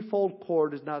threefold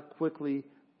cord is not quickly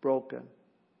broken.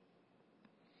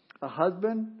 A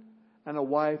husband and a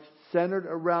wife centered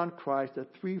around Christ, a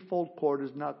threefold cord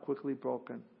is not quickly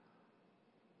broken.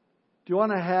 Do you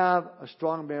want to have a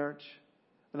strong marriage,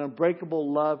 an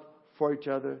unbreakable love for each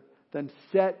other? Then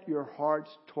set your hearts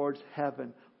towards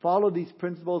heaven. Follow these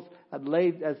principles as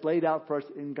laid out for us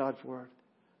in God's Word.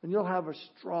 And you'll have a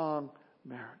strong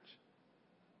marriage.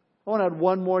 I want to add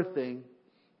one more thing, and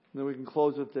then we can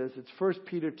close with this. It's 1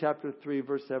 Peter chapter 3,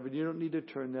 verse 7. You don't need to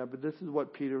turn there, but this is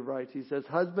what Peter writes. He says,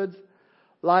 husbands,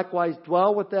 likewise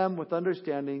dwell with them with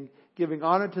understanding, giving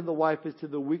honor to the wife as to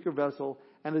the weaker vessel,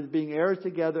 and as being heirs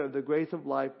together of the grace of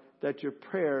life, that your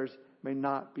prayers may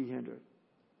not be hindered.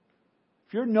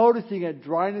 If you're noticing a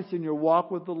dryness in your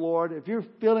walk with the Lord, if you're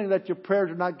feeling that your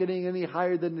prayers are not getting any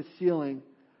higher than the ceiling,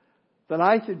 then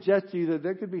I suggest to you that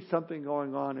there could be something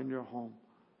going on in your home.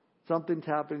 Something's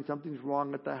happening, something's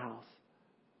wrong at the house.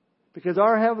 Because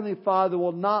our Heavenly Father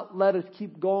will not let us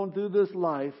keep going through this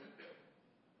life,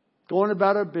 going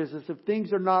about our business, if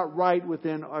things are not right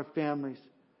within our families.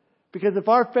 Because if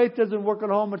our faith doesn't work at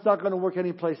home, it's not going to work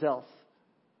anyplace else.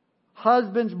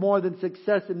 Husbands, more than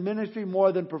success in ministry,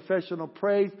 more than professional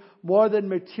praise, more than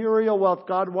material wealth,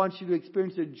 God wants you to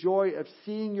experience the joy of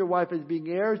seeing your wife as being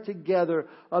heirs together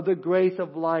of the grace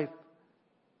of life.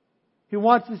 He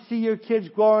wants to see your kids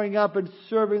growing up and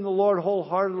serving the Lord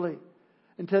wholeheartedly.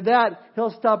 And to that,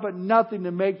 He'll stop at nothing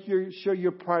to make sure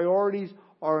your priorities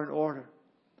are in order.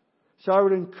 So I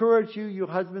would encourage you, you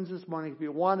husbands this morning, if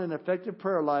you want an effective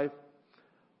prayer life,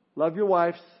 love your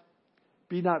wives,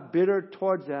 be not bitter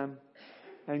towards them,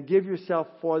 and give yourself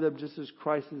for them just as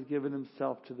Christ has given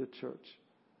Himself to the church.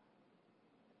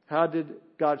 How did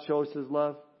God show us His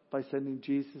love? By sending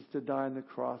Jesus to die on the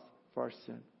cross for our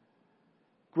sin.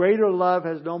 Greater love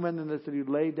has no man than this, that He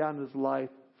laid down His life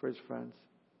for His friends.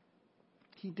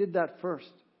 He did that first.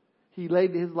 He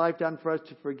laid His life down for us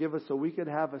to forgive us so we could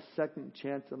have a second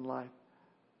chance in life.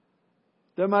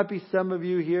 There might be some of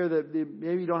you here that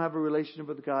maybe you don't have a relationship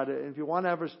with God. And if you want to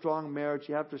have a strong marriage,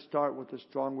 you have to start with a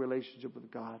strong relationship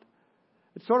with God.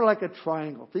 It's sort of like a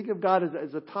triangle. Think of God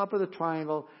as the top of the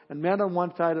triangle, and men on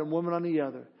one side and women on the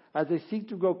other. As they seek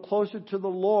to grow closer to the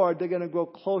Lord, they're going to grow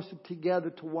closer together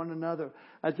to one another.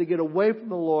 As they get away from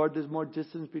the Lord, there's more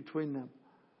distance between them.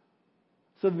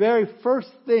 So the very first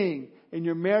thing in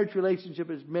your marriage relationship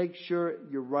is make sure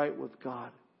you're right with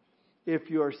God. If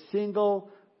you're single,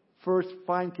 first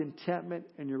find contentment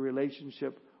in your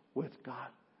relationship with God.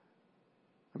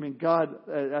 I mean, God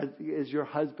is your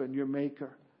husband, your maker.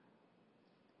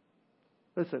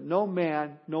 Listen, no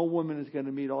man, no woman is going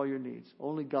to meet all your needs.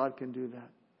 Only God can do that.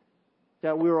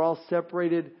 That we are all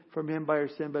separated from Him by our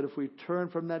sin, but if we turn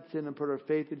from that sin and put our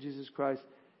faith in Jesus Christ,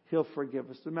 He'll forgive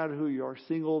us. No matter who you are,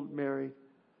 single, married,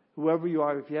 whoever you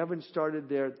are, if you haven't started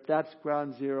there, that's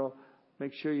ground zero.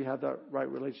 Make sure you have that right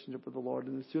relationship with the Lord.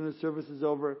 And as soon as service is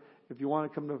over, if you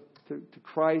want to come to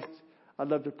Christ, I'd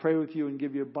love to pray with you and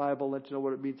give you a Bible, let you know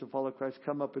what it means to follow Christ.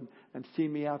 Come up and see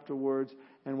me afterwards,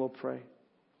 and we'll pray.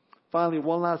 Finally,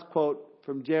 one last quote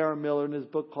from J.R. Miller in his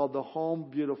book called The Home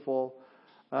Beautiful.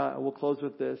 And we'll close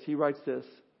with this. He writes this.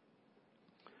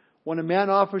 When a man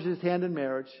offers his hand in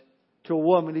marriage to a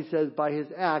woman, he says by his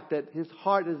act that his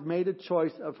heart has made a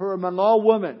choice of her among all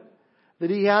women, that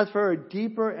he has for her a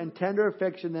deeper and tender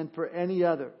affection than for any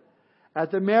other.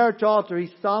 At the marriage altar, he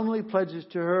solemnly pledges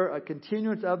to her a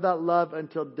continuance of that love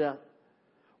until death.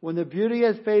 When the beauty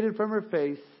has faded from her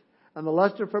face and the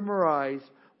luster from her eyes,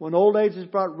 when old age has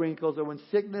brought wrinkles, or when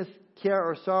sickness, care,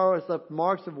 or sorrow has left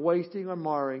marks of wasting or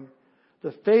marring,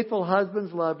 the faithful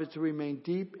husband's love is to remain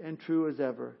deep and true as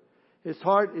ever. His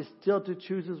heart is still to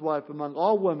choose his wife among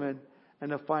all women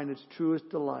and to find its truest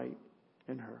delight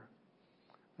in her.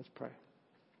 Let's pray.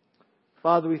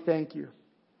 Father, we thank You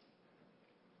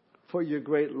for Your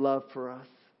great love for us.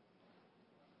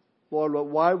 Lord, but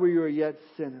while we were yet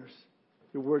sinners,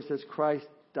 your word says Christ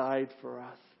died for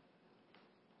us.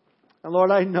 And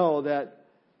Lord, I know that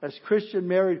as Christian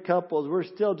married couples, we're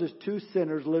still just two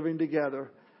sinners living together.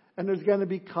 And there's going to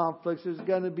be conflicts. There's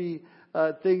going to be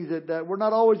things that we're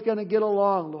not always going to get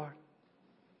along, Lord.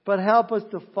 But help us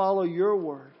to follow your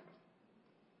word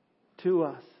to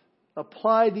us.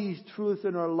 Apply these truths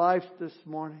in our lives this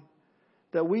morning.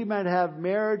 That we might have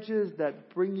marriages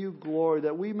that bring you glory.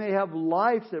 That we may have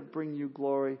lives that bring you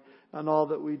glory on all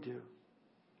that we do.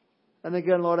 And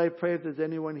again, Lord, I pray if there's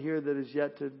anyone here that is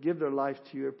yet to give their life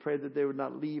to you, I pray that they would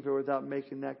not leave here without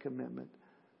making that commitment.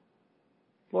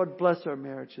 Lord, bless our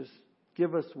marriages.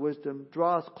 Give us wisdom.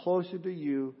 Draw us closer to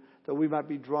you that we might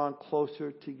be drawn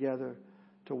closer together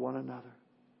to one another.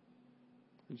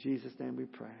 In Jesus' name we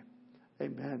pray.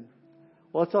 Amen.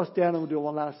 Well, let's all stand and we'll do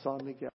one last song together.